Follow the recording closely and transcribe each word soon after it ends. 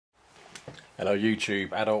Hello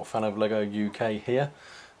YouTube, Adult Fan of Lego UK here,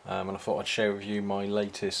 and I thought I'd share with you my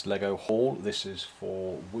latest Lego haul. This is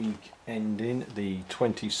for week ending the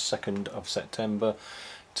 22nd of September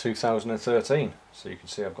 2013. So you can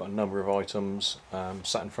see I've got a number of items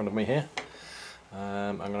sat in front of me here.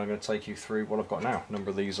 I'm going to take you through what I've got now. A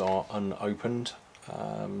number of these are unopened,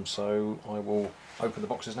 so I will open the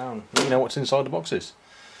boxes now and let you know what's inside the boxes.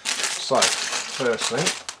 So, first thing,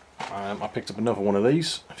 I picked up another one of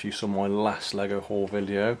these. If you saw my last Lego haul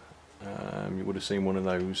video, you would have seen one of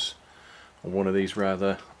those, or one of these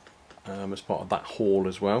rather, as part of that haul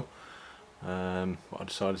as well. But I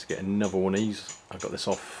decided to get another one of these. I got this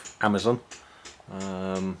off Amazon.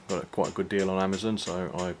 Got quite a good deal on Amazon,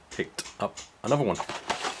 so I picked up another one. So,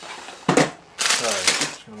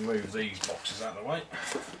 just going to move these boxes out of the way.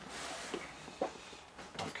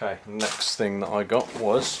 Okay, next thing that I got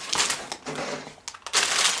was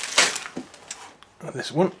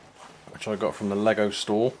this one, which I got from the Lego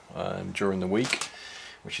store during the week,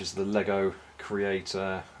 which is the Lego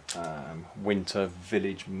Creator Winter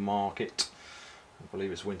Village Market. I believe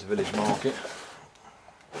it's Winter Village Market.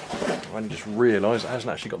 I only just realised it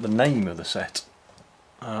hasn't actually got the name of the set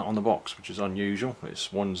on the box, which is unusual. It's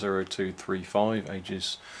 10235,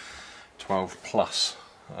 ages 12 plus.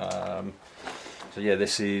 So yeah,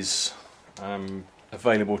 this is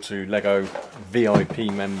available to Lego VIP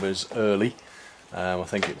members early. I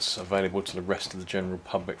think it's available to the rest of the general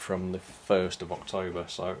public from the 1st of October.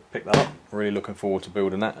 So pick that up. Really looking forward to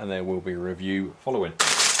building that, and there will be a review following.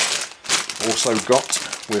 Also got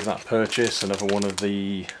with that purchase another one of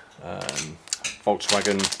the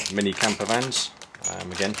Volkswagen mini camper vans.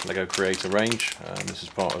 Again, Lego Creator range. This is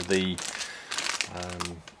part of the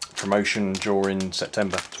promotion during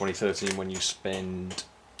September 2013 when you spend,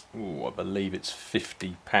 I believe it's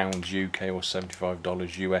 £50 UK or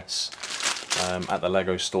 $75 US at the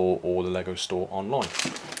Lego store or the Lego store online.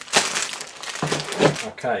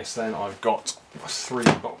 Okay, so then I've got 3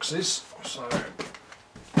 boxes. So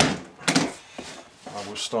I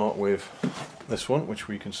will start with this one, which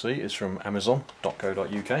we can see is from Amazon.co.uk.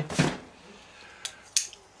 I'm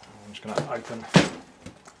just going to open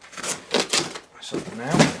this up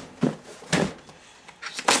now.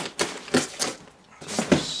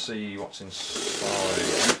 See what's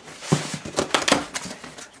inside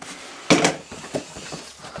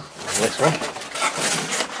this one.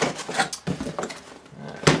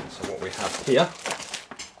 So what we have here,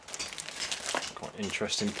 quite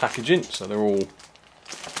interesting packaging. So they're all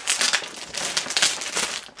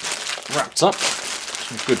wrapped up.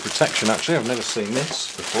 Some good protection actually. I've never seen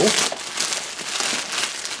this before.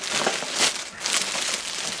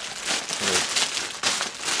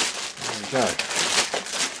 There we go.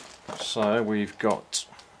 So we've got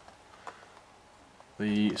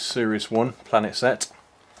the Series 1 Planet set.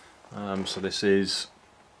 So this is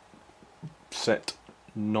set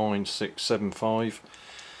 9675.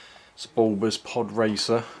 It's Bulba's Pod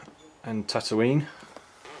Racer and Tatooine.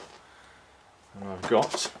 And I've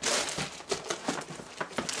got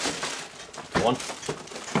 1,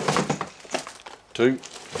 2,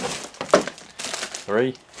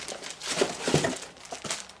 3,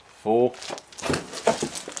 4,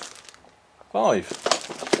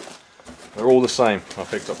 5. They're all the same. I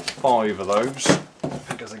picked up 5 of those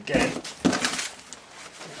because again,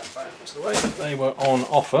 they were on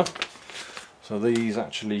offer. So these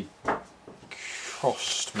actually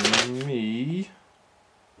cost me,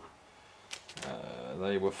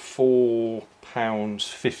 they were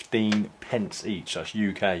 £4.15 each. That's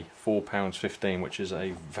UK, £4.15, which is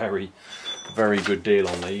a very, very good deal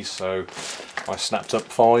on these. So I snapped up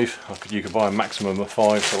 5. You could buy a maximum of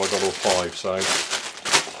 5, so I got all 5. So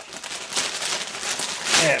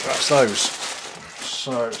yeah, that's those.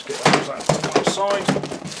 So let's get those out to one side.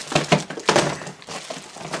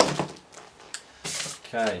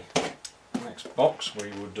 Okay, next box we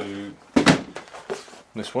will do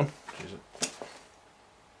this one, which is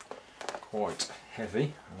quite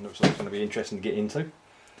heavy and looks like it's going to be interesting to get into.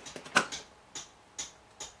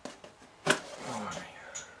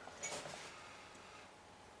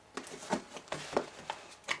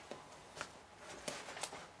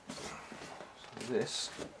 This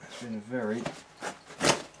has been very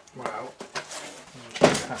well. You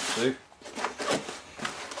have to.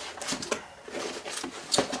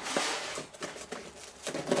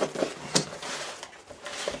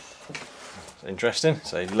 It's interesting.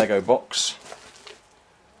 It's a Lego box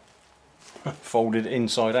folded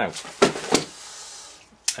inside out.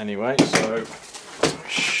 Anyway, so I'll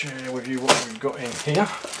share with you what we've got in here.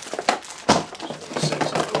 So it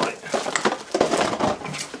sits out the way.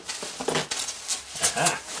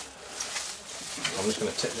 I'm just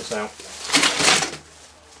going to tip this out.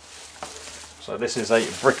 So this is a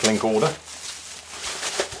Bricklink order.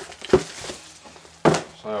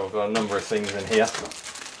 So I've got a number of things in here.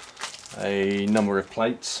 A number of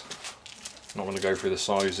plates. I'm not going to go through the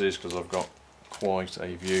sizes because I've got quite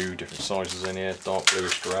a few different sizes in here. Dark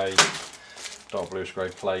bluish grey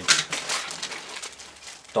plates,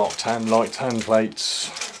 dark tan, light tan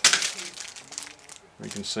plates. You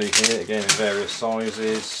can see here again in various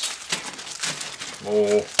sizes.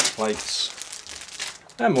 More plates,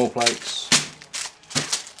 and more plates,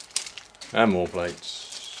 and more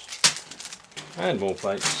plates, and more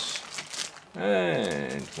plates,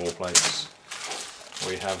 and more plates.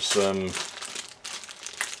 We have some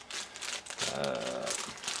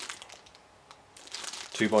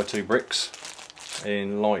 2x2 bricks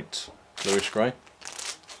in light bluish grey,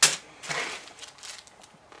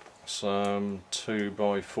 some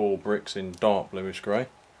 2x4 bricks in dark bluish grey,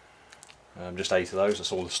 just 8 of those,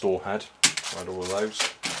 that's all the store had. I had all of those.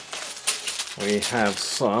 We have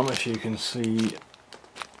some, if you can see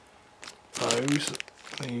those,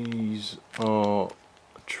 these are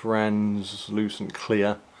translucent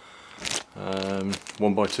clear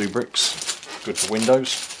 1x2 bricks, good for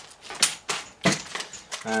windows.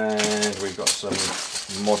 And we've got some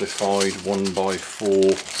modified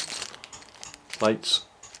 1x4 plates.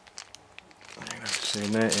 You can see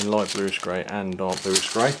in there in light bluish grey and dark bluish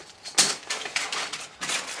grey.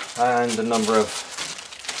 And a number of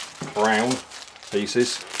brown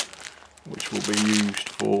pieces which will be used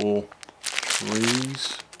for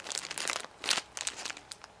trees.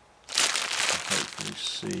 Hopefully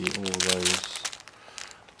see all those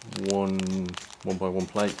 1x1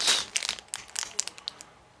 plates.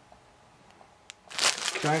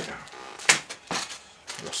 Okay,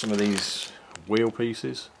 got some of these wheel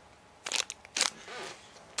pieces.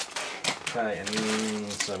 Okay, and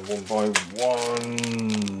some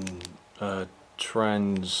 1x1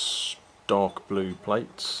 trans dark blue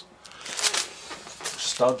plates,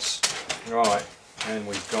 studs. Right, and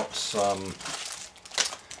we've got some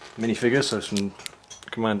minifigures, so some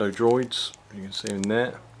commando droids. You can see them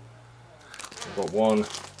there. We've got 1, 2,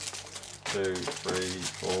 3,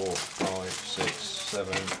 4, 5, 6,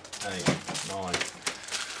 7, 8, 9,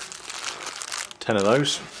 10 of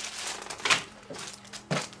those.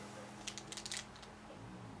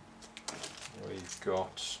 We've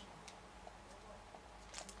got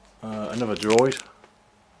another droid.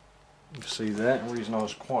 You can see there. The reason I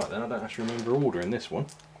was quiet then, I don't actually remember ordering this one.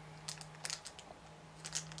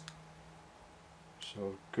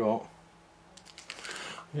 So I've got,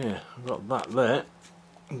 I've got that there.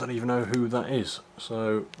 I don't even know who that is.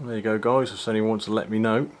 So there you go guys, if anyone wants to let me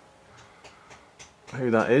know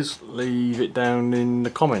who that is, leave it down in the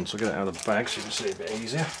comments. I'll get it out of the bag so you can see it a bit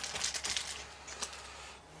easier.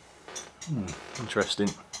 Interesting.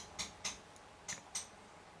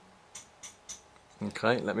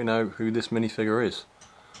 Okay, let me know who this minifigure is.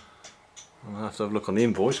 I'll have to have a look on the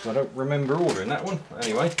invoice because I don't remember ordering that one.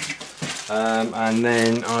 Anyway, and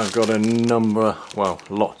then I've got a number, well,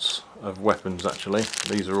 lots of weapons actually.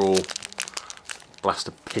 These are all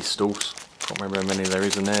blaster pistols. Can't remember how many there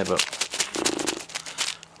is in there, but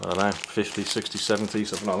I don't know, 50, 60, 70,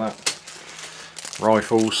 something like that.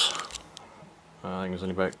 Rifles. I think there's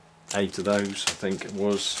only about 8 of those, I think it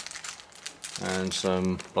was. And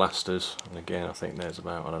some blasters, and again I think there's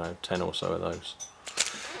about, I don't know, 10 or so of those.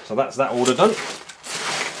 So that's that order done.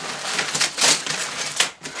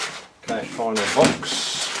 Okay, final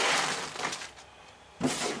box.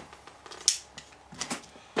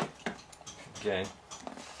 Again,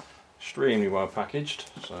 extremely well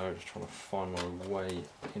packaged, so just trying to find my way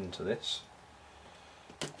into this.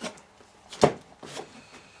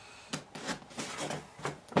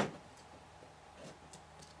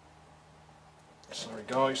 Sorry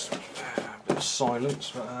guys, a bit of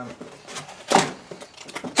silence, but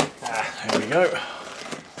there we go.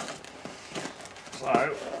 So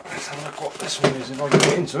let's have a look what this one is if I can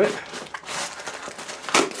get into it.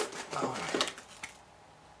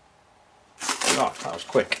 Oh, that was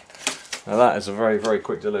quick. Now that is a very, very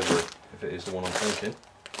quick delivery, if it is the one I'm thinking.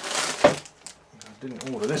 I didn't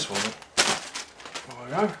order this one. There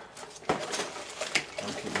we go.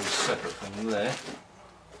 I'll keep these separate from there.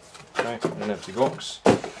 Okay, an empty box.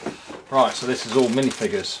 Right, so this is all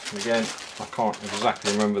minifigures. Again, I can't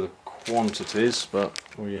exactly remember the quantities, but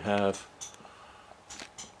we have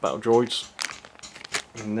battle droids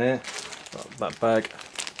in there, that bag,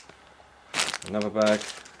 another bag,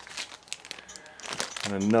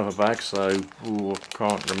 and another bag, so I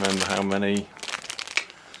can't remember how many.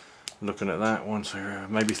 Looking at that one, so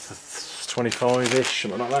maybe 25-ish,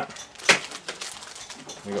 something like that.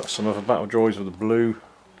 We got some other battle droids with the blue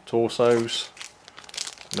torsos.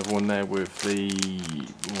 Another one there with the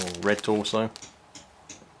red torso.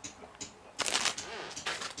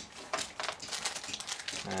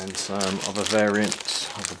 And some other variants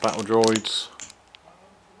of the battle droids.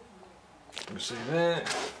 You can see there.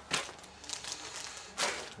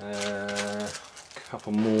 A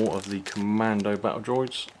couple more of the Commando battle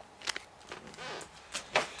droids.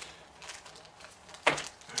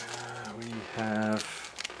 We have,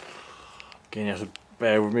 again, you have to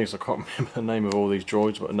bear with me because I can't remember the name of all these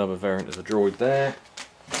droids, but another variant of the droid there.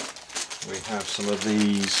 We have some of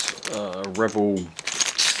these Rebel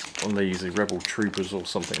Troopers or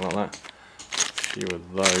something like that. A few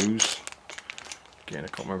of those. Again, I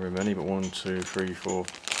can't remember how many, but 1, 2, 3, 4,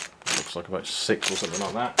 looks like about 6 or something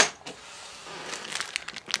like that.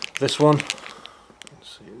 This one,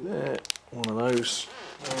 let's see there, one of those,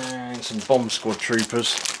 and some Bomb Squad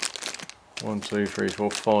Troopers. 1, 2, 3,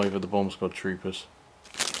 4, 5 of the Bomb Squad Troopers.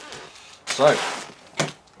 So,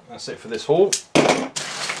 that's it for this haul.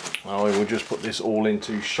 I will just put this all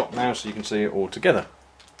into shot now so you can see it all together.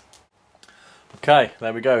 Okay,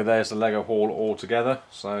 there we go, there's the Lego haul all together,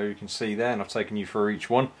 so you can see there, and I've taken you through each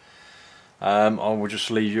one. I will just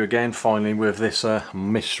leave you again finally with this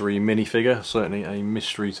mystery minifigure, certainly a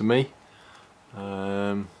mystery to me.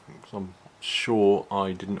 I'm sure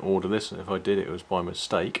I didn't order this, and if I did it was by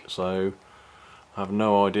mistake, so I have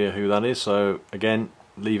no idea who that is. So again,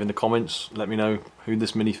 leave in the comments, let me know who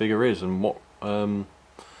this minifigure is and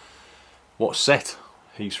what set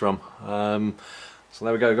he's from. So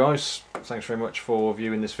there we go guys, thanks very much for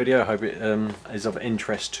viewing this video. I hope it is of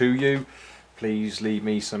interest to you. Please leave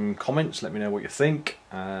me some comments, let me know what you think,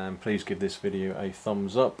 and please give this video a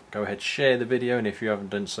thumbs up. Go ahead, share the video, and if you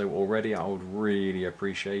haven't done so already, I would really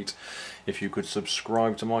appreciate if you could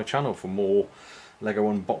subscribe to my channel for more Lego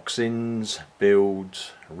unboxings,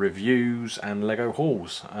 builds, reviews and Lego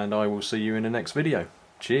hauls, and I will see you in the next video.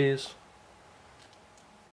 Cheers!